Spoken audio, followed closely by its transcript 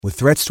With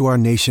threats to our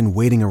nation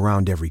waiting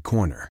around every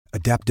corner,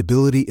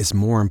 adaptability is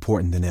more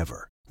important than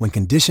ever. When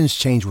conditions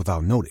change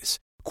without notice,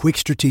 quick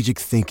strategic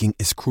thinking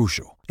is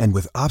crucial. And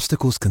with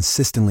obstacles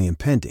consistently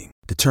impending,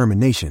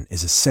 determination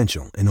is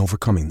essential in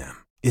overcoming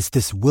them. It's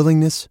this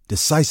willingness,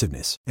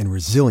 decisiveness, and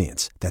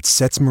resilience that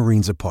sets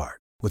Marines apart.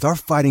 With our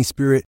fighting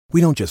spirit, we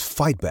don't just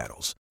fight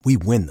battles, we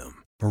win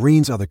them.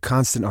 Marines are the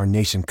constant our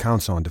nation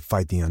counts on to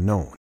fight the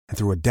unknown. And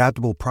through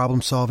adaptable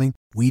problem solving,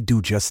 we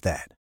do just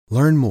that.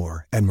 Learn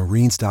more at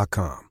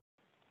marines.com.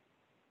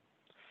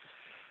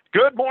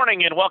 Good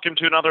morning and welcome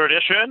to another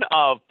edition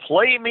of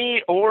Play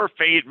Me or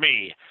Fade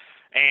Me.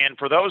 And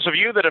for those of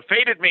you that have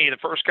faded me the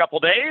first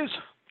couple days,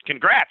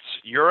 congrats,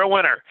 you're a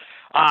winner.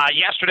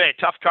 Yesterday,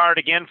 tough card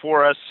again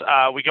for us.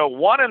 We go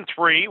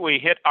 1-3. We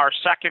hit our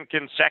second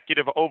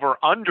consecutive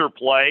over-under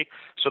play.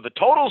 So the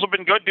totals have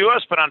been good to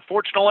us, but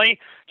unfortunately,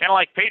 kind of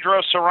like Pedro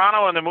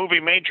Serrano in the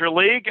movie Major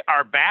League,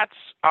 our bats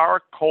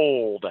are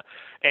cold.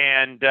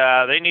 And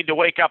they need to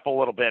wake up a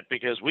little bit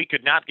because we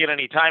could not get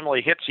any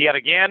timely hits yet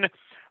again.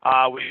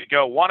 We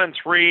go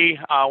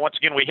 1-3. Once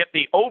again, we hit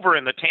the over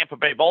in the Tampa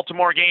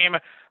Bay-Baltimore game,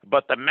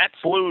 but the Mets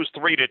lose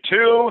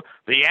 3-2,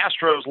 the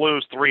Astros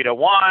lose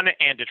 3-1,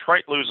 and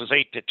Detroit loses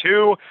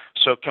 8-2.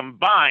 So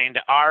combined,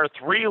 our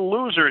three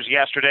losers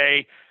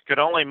yesterday could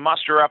only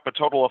muster up a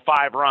total of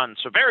 5 runs.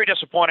 So very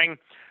disappointing.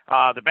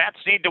 The bats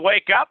need to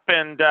wake up,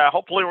 and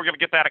hopefully we're going to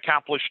get that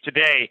accomplished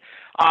today.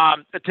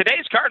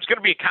 Today's card is going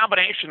to be a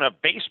combination of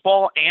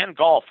baseball and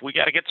golf. We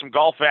got to get some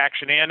golf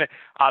action in.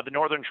 The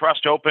Northern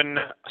Trust Open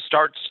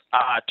starts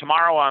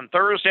tomorrow on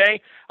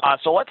Thursday.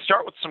 So let's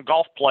start with some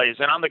golf plays.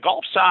 And on the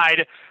golf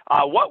side,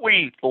 what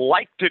we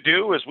like to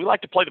do is we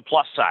like to play the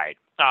plus side.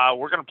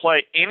 We're going to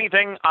play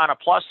anything on a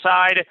plus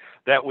side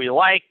that we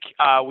like.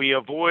 We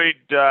avoid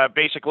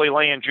basically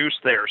laying juice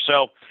there.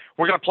 So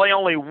we're going to play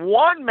only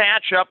one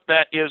matchup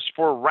that is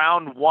for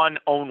round one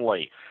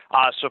only.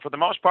 So for the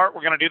most part,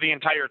 we're going to do the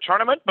entire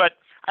tournament, but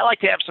I like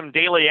to have some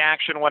daily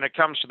action when it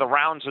comes to the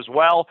rounds as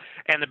well.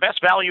 And the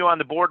best value on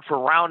the board for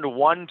round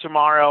one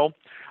tomorrow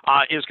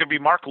is going to be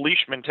Mark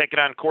Leishman taking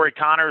on Corey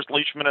Connors.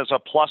 Leishman is a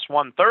plus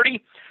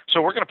 130.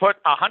 So we're going to put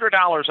 $100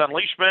 on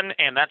Leishman,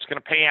 and that's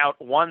going to pay out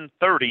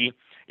 130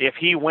 if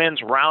he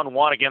wins round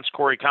one against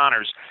Corey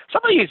Connors.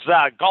 Some of these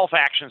golf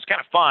actions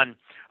kind of fun.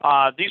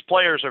 These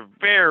players are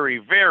very,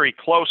 very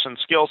close in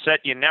skill set.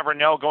 You never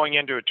know going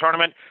into a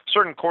tournament.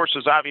 Certain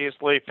courses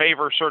obviously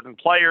favor certain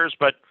players,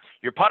 but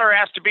your putter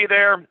has to be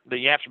there.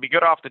 You have to be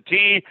good off the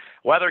tee.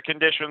 Weather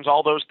conditions,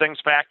 all those things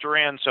factor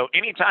in. So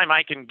anytime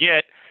I can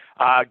get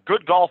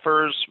good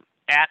golfers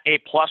at a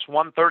plus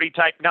 130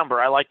 type number,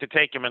 I like to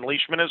take him, and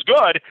Leishman is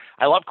good.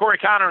 I love Corey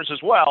Connors as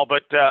well,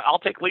 but I'll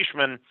take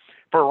Leishman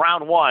for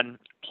round one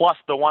plus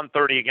the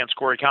 130 against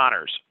Corey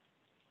Connors.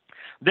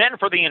 Then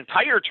for the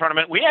entire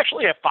tournament, we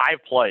actually have 5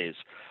 plays.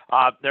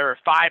 There are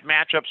 5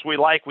 matchups we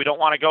like. We don't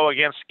want to go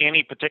against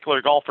any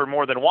particular golfer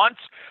more than once.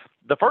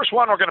 The first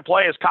one we're going to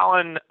play is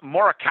Collin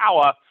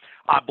Morikawa.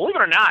 Believe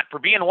it or not, for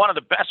being one of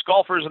the best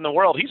golfers in the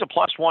world, he's a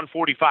plus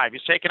 145.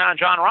 He's taking on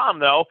Jon Rahm,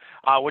 though,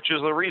 which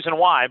is the reason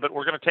why. But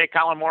we're going to take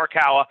Collin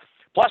Morikawa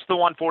plus the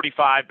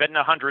 145, betting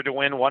 100 to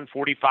win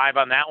 145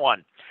 on that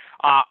one.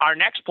 Our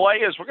next play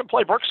is we're going to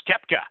play Brooks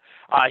Koepka.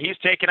 He's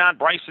taking on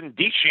Bryson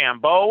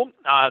DeChambeau.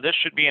 This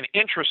should be an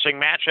interesting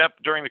matchup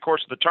during the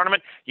course of the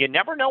tournament. You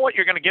never know what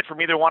you're going to get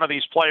from either one of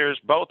these players.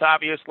 Both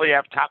obviously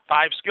have top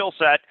 5 skill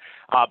set,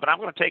 but I'm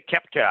going to take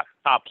Koepka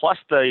plus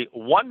the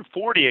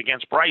 140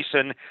 against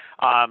Bryson.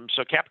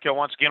 So Koepka,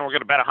 once again, we're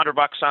going to bet $100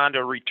 on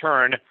to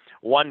return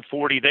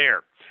 140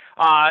 there.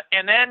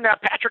 And then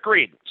Patrick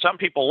Reed. Some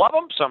people love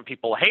him. Some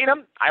people hate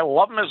him. I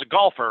love him as a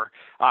golfer.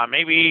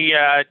 Maybe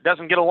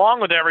doesn't get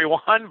along with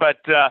everyone, but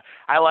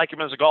I like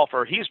him as a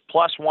golfer. He's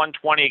plus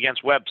 120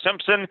 against Webb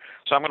Simpson.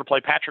 So I'm going to play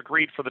Patrick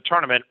Reed for the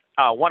tournament,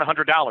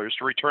 $100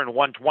 to return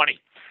 120.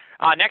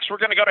 Next, we're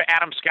going to go to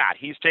Adam Scott.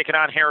 He's taking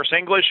on Harris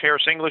English.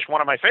 Harris English,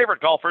 one of my favorite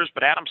golfers,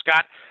 but Adam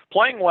Scott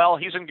playing well.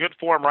 He's in good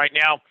form right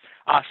now.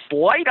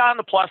 Slight on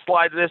the plus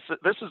side.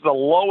 This is the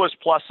lowest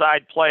plus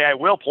side play I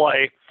will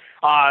play.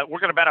 We're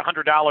going to bet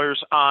 $100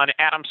 on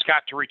Adam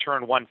Scott to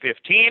return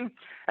 115.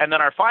 And then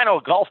our final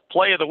golf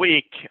play of the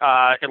week,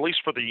 at least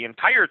for the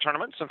entire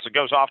tournament, since it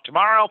goes off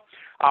tomorrow,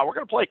 we're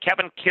going to play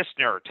Kevin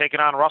Kisner taking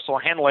on Russell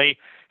Henley.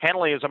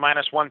 Henley is a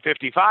minus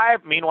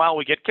 155. Meanwhile,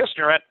 we get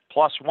Kisner at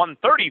plus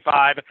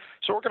 135.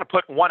 So we're going to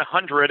put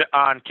 100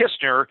 on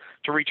Kisner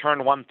to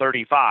return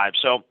 135.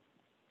 So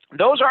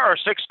those are our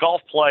 6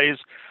 golf plays.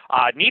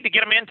 Need to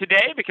get them in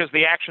today because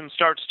the action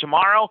starts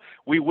tomorrow.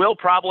 We will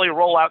probably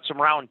roll out some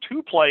round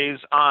 2 plays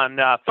on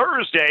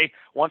Thursday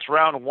once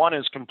round 1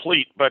 is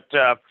complete. But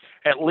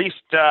at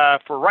least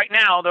for right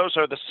now, those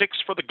are the 6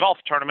 for the golf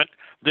tournament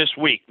this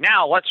week.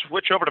 Now let's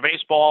switch over to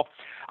baseball.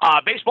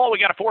 Baseball, we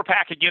got a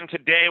 4-pack again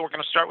today. We're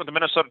going to start with the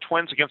Minnesota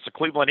Twins against the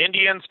Cleveland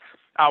Indians.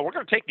 We're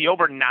going to take the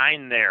over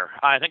 9 there.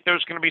 I think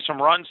there's going to be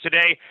some runs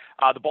today.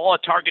 The ball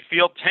at Target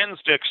Field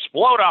tends to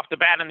explode off the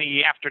bat in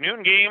the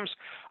afternoon games.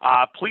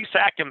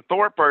 Plesac and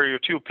Thorpe are your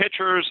 2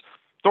 pitchers.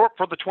 Thorpe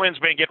for the Twins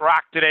may get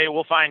rocked today.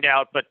 We'll find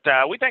out. But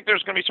we think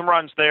there's going to be some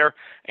runs there,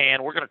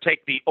 and we're going to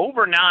take the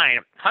over 9,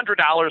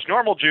 $100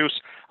 normal juice,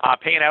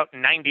 paying out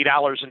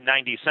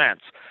 $90.90.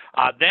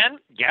 Then,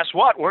 guess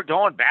what? We're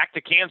going back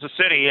to Kansas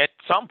City. At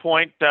some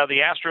point,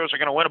 the Astros are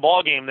going to win a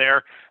ball game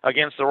there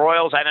against the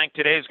Royals. I think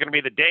today is going to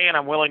be the day, and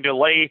I'm willing to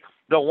lay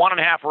the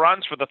 1.5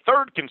 runs for the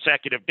third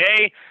consecutive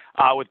day,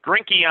 with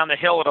Greinke on the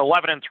hill at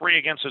 11-3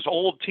 against his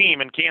old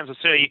team in Kansas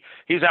City.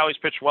 He's always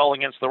pitched well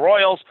against the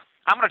Royals.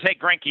 I'm going to take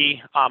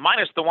Greinke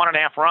minus the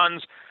 1.5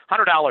 runs,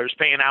 $100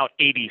 paying out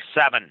 $87.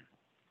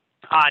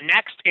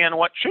 Next, in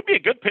what should be a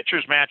good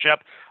pitchers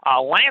matchup,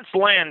 Lance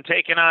Lynn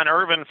taking on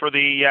Irvin for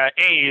the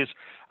A's.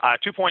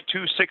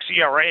 2.26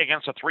 ERA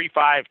against a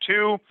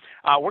 3.52.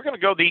 We're going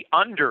to go the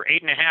under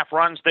 8.5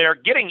 runs there,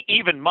 getting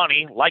even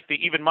money, like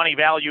the even money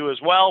value as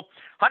well.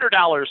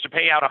 $100 to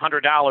pay out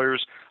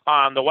 $100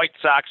 on the White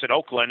Sox at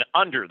Oakland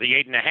under the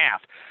 8.5.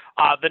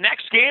 The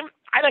next game,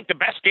 I think the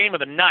best game of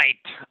the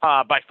night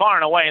by far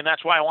and away, and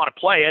that's why I want to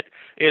play it,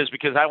 is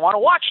because I want to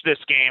watch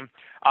this game.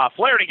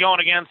 Flaherty going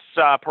against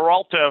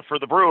Peralta for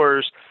the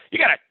Brewers. You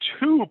got a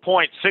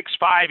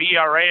 2.65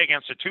 ERA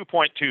against a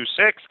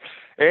 2.26.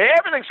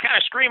 Everything's kind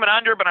of screaming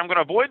under, but I'm going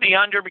to avoid the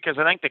under because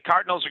I think the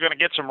Cardinals are going to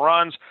get some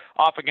runs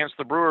off against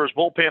the Brewers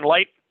bullpen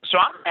late. So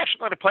I'm actually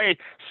going to play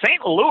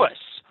St. Louis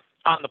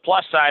on the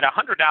plus side,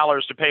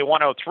 $100 to pay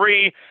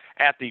 103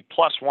 at the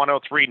plus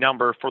 103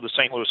 number for the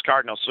St. Louis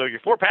Cardinals. So your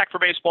 4-pack for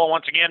baseball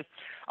once again.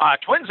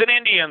 Twins and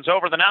Indians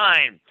over the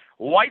 9.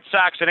 White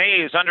Sox and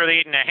A's under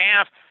the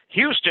 8.5.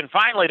 Houston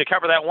finally to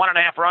cover that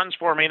 1.5 runs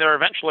for me. They're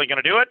eventually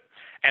going to do it.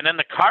 And then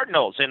the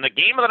Cardinals in the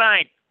game of the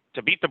night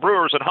to beat the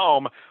Brewers at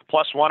home,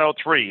 plus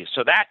 103.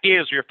 So that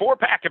is your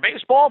 4-pack of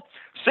baseball.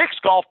 6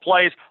 golf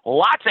plays,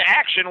 lots of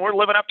action. We're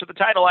living up to the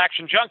title,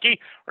 Action Junkie.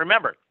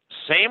 Remember,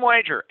 same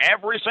wager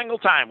every single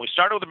time. We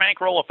started with a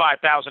bankroll of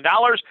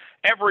 $5,000.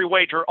 Every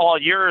wager all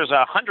year is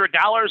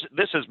 $100.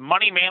 This is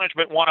Money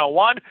Management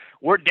 101.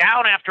 We're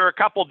down after a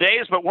couple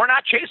days, but we're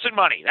not chasing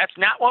money. That's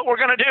not what we're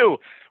going to do.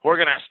 We're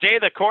going to stay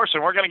the course,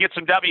 and we're going to get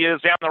some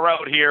W's down the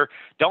road here.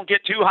 Don't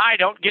get too high.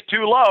 Don't get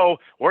too low.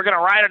 We're going to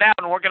ride it out,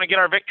 and we're going to get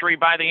our victory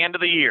by the end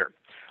of the year.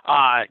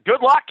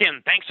 Good luck,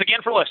 and thanks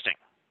again for listening.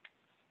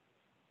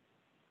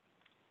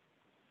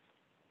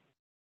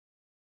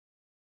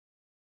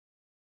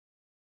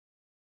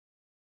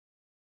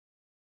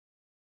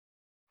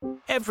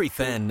 Every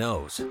fan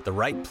knows the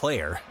right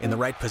player in the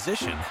right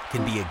position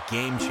can be a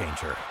game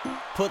changer.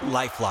 Put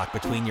LifeLock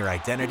between your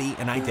identity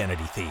and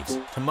identity thieves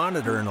to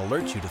monitor and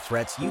alert you to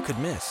threats you could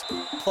miss.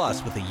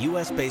 Plus, with a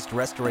U.S.-based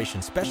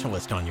restoration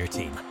specialist on your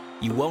team,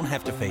 you won't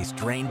have to face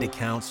drained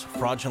accounts,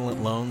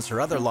 fraudulent loans,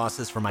 or other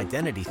losses from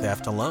identity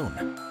theft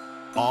alone.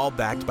 All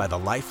backed by the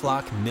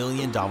LifeLock $1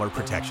 Million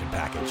Protection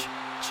Package.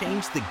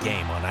 Change the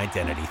game on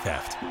identity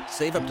theft.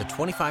 Save up to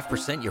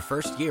 25% your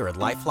first year at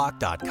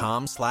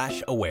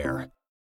LifeLock.com/aware.